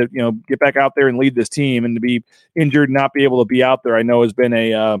and trying to, get back out there and lead this team, and to be injured and not be able to be out there, I know has been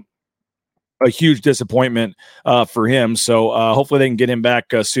a huge disappointment for him. So hopefully they can get him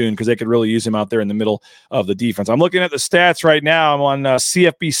back soon, because they could really use him out there in the middle of the defense. I'm looking at the stats right now. I'm on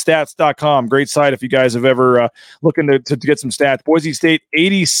cfbstats.com. Great site if you guys have ever looking to get some stats. Boise State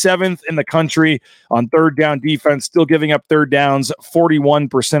 87th in the country on 3rd down defense, still giving up 3rd downs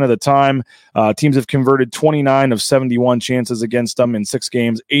 41% of the time. Teams have converted 29 of 71 chances against them in 6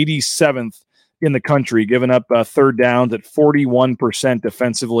 games. 87th in the country, giving up third downs at 41%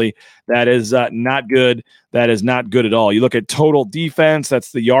 defensively. That is not good. That is not good at all. You look at total defense,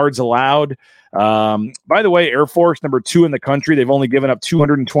 that's the yards allowed. By the way, Air Force number 2 in the country. They've only given up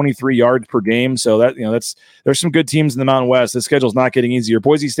 223 yards per game. So that, there's some good teams in the Mountain West. The schedule's not getting easier.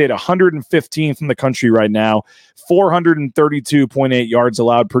 Boise State 115th in the country right now, 432.8 yards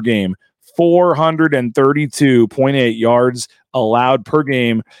allowed per game. 432.8 yards allowed per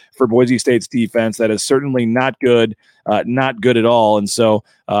game for Boise State's defense. That is certainly not good at all. And so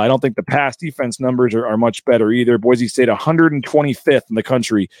I don't think the pass defense numbers are much better either. Boise State 125th in the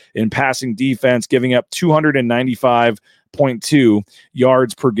country in passing defense, giving up 295.2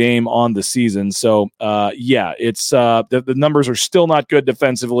 yards per game on the season. So it's the numbers are still not good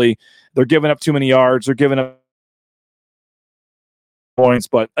defensively. They're giving up too many yards. They're giving up points.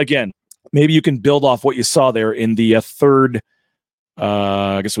 But again, maybe you can build off what you saw there in the third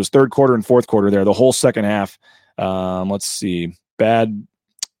quarter and fourth quarter there, the whole second half. Let's see. Teams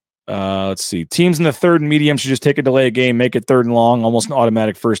in the third and medium should just take a delay game, make it third and long, almost an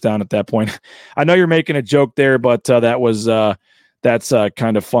automatic first down at that point. I know you're making a joke there, but that's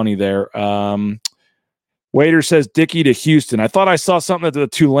kind of funny there. Waiter says Dickey to Houston. I thought I saw something that the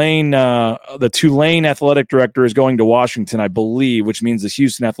Tulane athletic director is going to Washington, I believe, which means the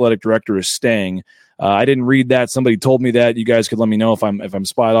Houston athletic director is staying. I didn't read that. Somebody told me that. You guys could let me know if I'm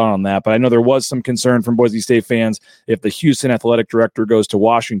spot on that. But I know there was some concern from Boise State fans if the Houston athletic director goes to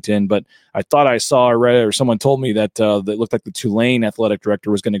Washington. But I thought I saw or read or someone told me that that looked like the Tulane athletic director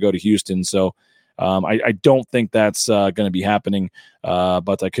was going to go to Houston. So I don't think that's going to be happening.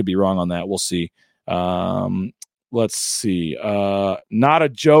 But I could be wrong on that. We'll see. Let's see. Not a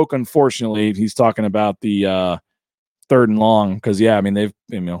joke, unfortunately. He's talking about the third and long because they've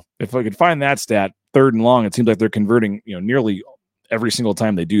if I could find that stat, third and long, it seems like they're converting nearly every single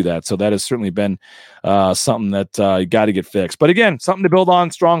time they do that. So that has certainly been something that you got to get fixed. But again, something to build on.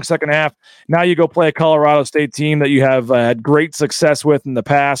 Strong second half. Now you go play a Colorado State team that you have had great success with in the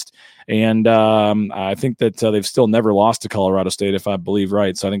past. And I think that they've still never lost to Colorado State, if I believe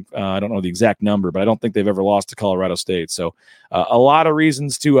right. So I think I don't know the exact number, but I don't think they've ever lost to Colorado State. So a lot of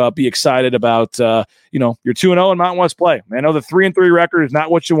reasons to be excited about. You're 2-0 in Mountain West play. I know the 3-3 record is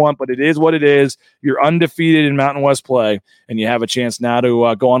not what you want, but it is what it is. You're undefeated in Mountain West play, and you have a chance now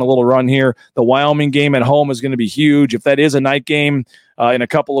to go on a little run here. The Wyoming game at home is going to be huge. If that is a night game in a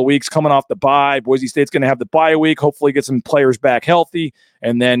couple of weeks, coming off the bye, Boise State's going to have the bye week. Hopefully, get some players back healthy.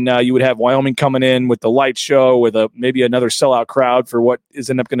 And then you would have Wyoming coming in with the light show with maybe another sellout crowd for what is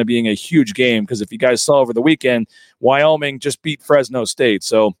end up going to being a huge game. Because if you guys saw over the weekend, Wyoming just beat Fresno State.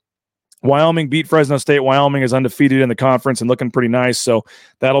 So Wyoming beat Fresno State. Wyoming is undefeated in the conference and looking pretty nice. So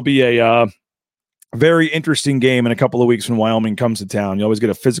that'll be a very interesting game in a couple of weeks when Wyoming comes to town. You always get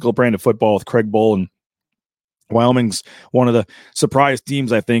a physical brand of football with Craig Bull, and Wyoming's one of the surprise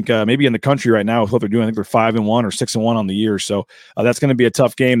teams, I think, maybe in the country right now with what they're doing. I think they're 5-1 or 6-1 on the year. So that's going to be a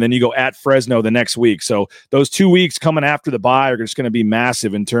tough game. Then you go at Fresno the next week. So those 2 weeks coming after the bye are just going to be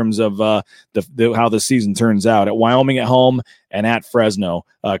massive in terms of how the season turns out. At Wyoming at home and at Fresno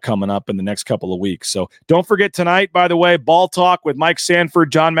coming up in the next couple of weeks. So don't forget tonight, by the way, Ball Talk with Mike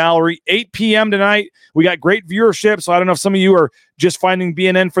Sanford, John Mallory, 8 p.m. tonight. We got great viewership. So I don't know if some of you are just finding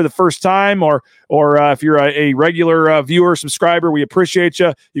BNN for the first time or if you're a regular viewer, subscriber, we appreciate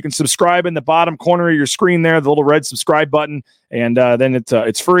you. You can subscribe in the bottom corner of your screen there, the little red subscribe button. And then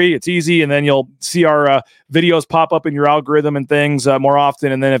it's free, it's easy, and then you'll see our videos pop up in your algorithm and things more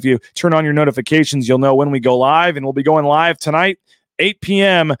often. And then if you turn on your notifications, you'll know when we go live. And we'll be going live tonight, 8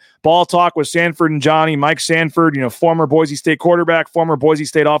 p.m. Ball Talk with Sanford and Johnny. Mike Sanford, former Boise State quarterback, former Boise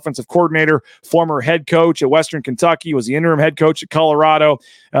State offensive coordinator, former head coach at Western Kentucky, was the interim head coach at Colorado.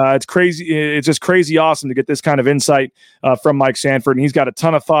 It's crazy. It's just crazy awesome to get this kind of insight from Mike Sanford. And he's got a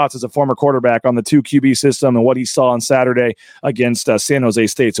ton of thoughts as a former quarterback on the 2 QB system and what he saw on Saturday against San Jose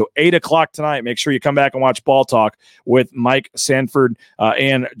State. So 8 o'clock tonight, make sure you come back and watch Ball Talk with Mike Sanford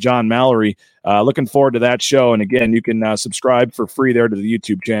and John Mallory. Looking forward to that show. And again, you can subscribe for free there to the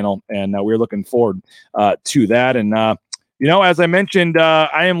YouTube channel. And we're looking forward to that. And, as I mentioned,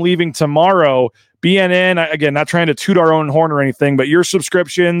 I am leaving tomorrow. BNN, again, not trying to toot our own horn or anything, but your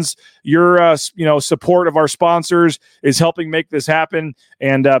subscriptions, your support of our sponsors is helping make this happen.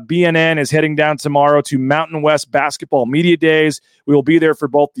 And BNN is heading down tomorrow to Mountain West Basketball Media Days. We will be there for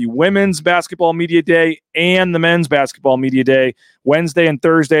both the Women's Basketball Media Day and the Men's Basketball Media Day, Wednesday and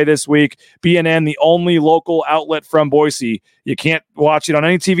Thursday this week. BNN, the only local outlet from Boise. You can't watch it on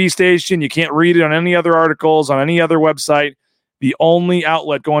any TV station. You can't read it on any other articles, on any other website. the only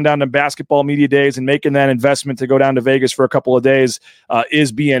outlet going down to basketball media days and making that investment to go down to Vegas for a couple of days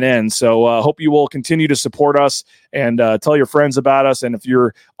is BNN. So hope you will continue to support us and tell your friends about us. And if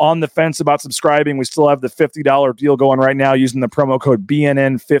you're on the fence about subscribing, we still have the $50 deal going right now using the promo code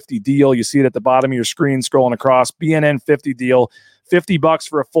BNN50 deal. You see it at the bottom of your screen scrolling across. BNN50 deal, $50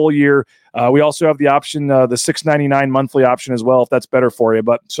 for a full year. We also have the option, the $6.99 monthly option as well, if that's better for you.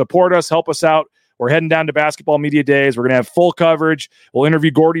 But support us, help us out. We're heading down to basketball media days. We're going to have full coverage. We'll interview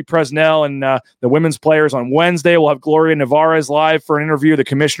Gordy Presnell and the women's players on Wednesday. We'll have Gloria Navarez live for an interview, the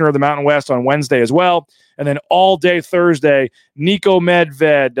commissioner of the Mountain West, on Wednesday as well. And then all day Thursday, Nico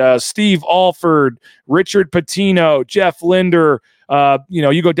Medved, Steve Alford, Richard Patino, Jeff Linder.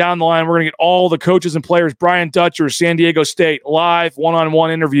 You go down the line, we're going to get all the coaches and players. Brian Dutcher, San Diego State, live one-on-one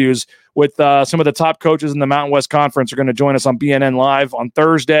interviews with some of the top coaches in the Mountain West Conference are going to join us on BNN Live on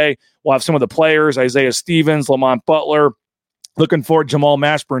Thursday. We'll have some of the players, Isaiah Stevens, Lamont Butler. Looking forward to Jamal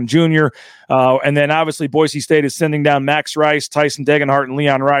Mashburn Jr. And then obviously Boise State is sending down Max Rice, Tyson Degenhart, and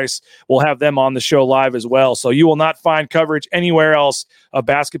Leon Rice. We'll have them on the show live as well. So you will not find coverage anywhere else of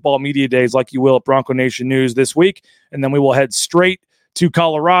basketball media days like you will at Bronco Nation News this week. And then we will head straight to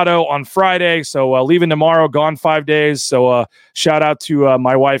Colorado on Friday. So leaving tomorrow, gone 5 days. So shout out to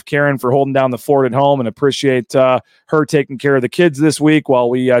my wife, Karen, for holding down the fort at home, and appreciate her taking care of the kids this week while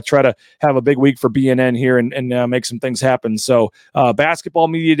we try to have a big week for BNN here and make some things happen. So basketball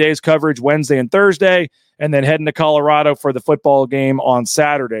media days coverage Wednesday and Thursday, and then heading to Colorado for the football game on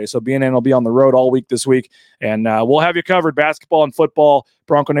Saturday. So BNN will be on the road all week this week, and we'll have you covered, basketball and football,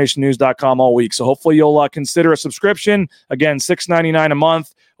 BroncoNationNews.com all week. So hopefully you'll consider a subscription. Again, $6.99 a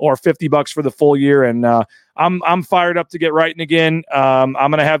month or $50 for the full year. And I'm fired up to get writing again. I'm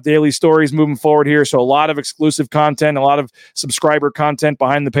going to have daily stories moving forward here. So a lot of exclusive content, a lot of subscriber content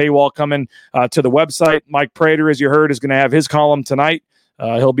behind the paywall coming to the website. Mike Prater, as you heard, is going to have his column tonight.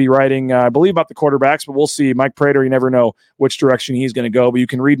 He'll be writing, I believe, about the quarterbacks, but we'll see. Mike Prater, you never know which direction he's going to go. But you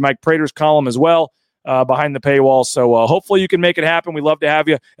can read Mike Prater's column as well behind the paywall. So hopefully you can make it happen. We'd love to have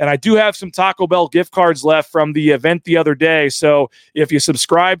you. And I do have some Taco Bell gift cards left from the event the other day. So if you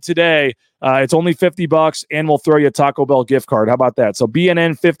subscribe today, it's only $50, and we'll throw you a Taco Bell gift card. How about that? So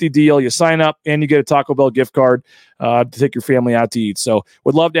BNN 50 deal. You sign up, and you get a Taco Bell gift card to take your family out to eat. So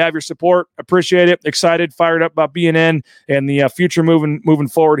would love to have your support. Appreciate it. Excited, fired up about BNN and the future moving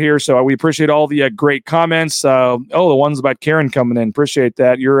forward here. So we appreciate all the great comments. The ones about Karen coming in. Appreciate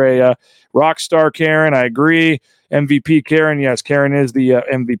that. You're a rock star, Karen. I agree. MVP, Karen. Yes, Karen is the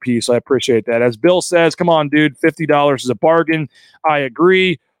MVP, so I appreciate that. As Bill says, come on, dude, $50 is a bargain. I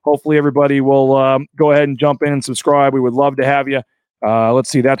agree. Hopefully everybody will go ahead and jump in and subscribe. We would love to have you. Let's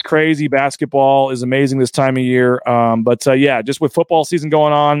see. That's crazy. Basketball is amazing this time of year. But just with football season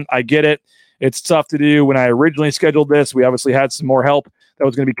going on, I get it. It's tough to do. When I originally scheduled this, we obviously had some more help that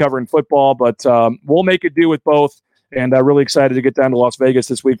was going to be covering football, but we'll make it do with both. And really excited to get down to Las Vegas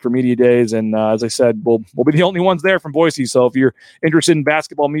this week for media days. And as I said, we'll be the only ones there from Boise. So if you're interested in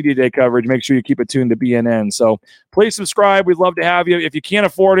basketball media day coverage, make sure you keep it tuned to BNN. So please subscribe. We'd love to have you. If you can't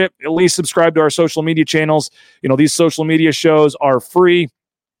afford it, at least subscribe to our social media channels. These social media shows are free.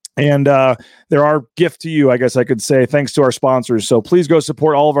 And they're our gift to you, I guess I could say, thanks to our sponsors. So please go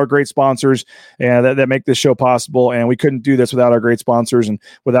support all of our great sponsors and that make this show possible. And we couldn't do this without our great sponsors and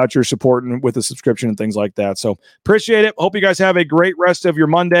without your support and with the subscription and things like that. So appreciate it. Hope you guys have a great rest of your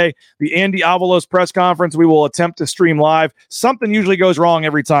Monday. The Andy Avalos press conference, we will attempt to stream live. Something usually goes wrong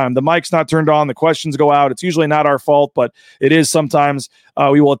every time. The mic's not turned on. The questions go out. It's usually not our fault, but it is sometimes.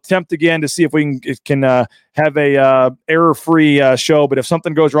 We will attempt again to see if we can have a error-free show. But if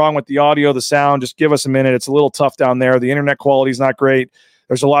something goes wrong with the audio, the sound, just give us a minute. It's a little tough down there. The internet quality is not great.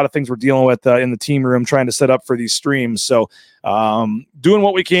 There's a lot of things we're dealing with in the team room trying to set up for these streams. So doing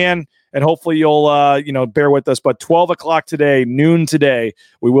what we can, and hopefully you'll bear with us. But 12 o'clock today, noon today,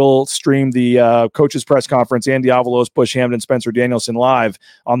 we will stream the coaches press conference, Andy Avalos, Bush Hamden, Spencer Danielson live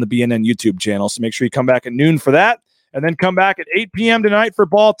on the BNN YouTube channel. So make sure you come back at noon for that. And then come back at 8 p.m. tonight for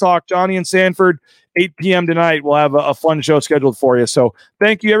Ball Talk. Johnny and Sanford, 8 p.m. tonight. We'll have a fun show scheduled for you. So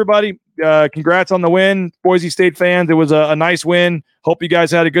thank you, everybody. Congrats on the win, Boise State fans. It was a nice win. Hope you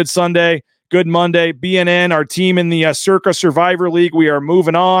guys had a good Sunday. Good Monday. BNN, our team in the Circa Survivor League, we are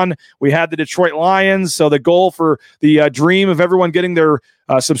moving on. We had the Detroit Lions, so the goal for the dream of everyone getting their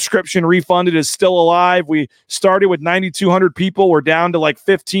subscription refunded is still alive. We started with 9,200 people. We're down to like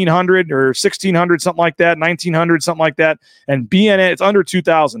 1,500 or 1,600, something like that, 1,900, something like that. And BNN, it's under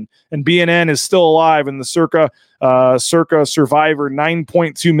 2,000. And BNN is still alive in the Circa Survivor,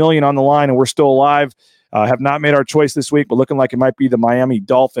 9.2 million on the line, and we're still alive. have not made our choice this week, but looking like it might be the Miami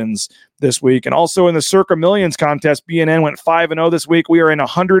Dolphins this week. And also in the Circa Millions contest, BNN went 5-0 this week. We are in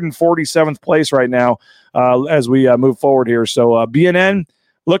 147th place right now as we move forward here. So BNN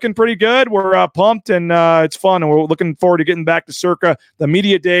looking pretty good. We're pumped, and it's fun, and we're looking forward to getting back to Circa. The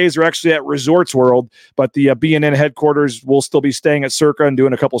media days are actually at Resorts World, but the BNN headquarters will still be staying at Circa and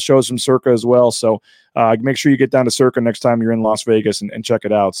doing a couple shows from Circa as well. So make sure you get down to Circa next time you're in Las Vegas and check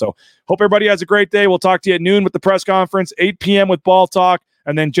it out. So hope everybody has a great day. We'll talk to you at noon with the press conference, 8 p.m. with Ball Talk,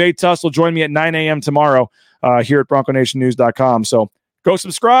 and then Jay Tuss will join me at 9 a.m. tomorrow here at BroncoNationNews.com. So go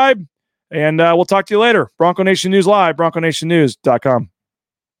subscribe, and we'll talk to you later. Bronco Nation News Live, BroncoNationNews.com.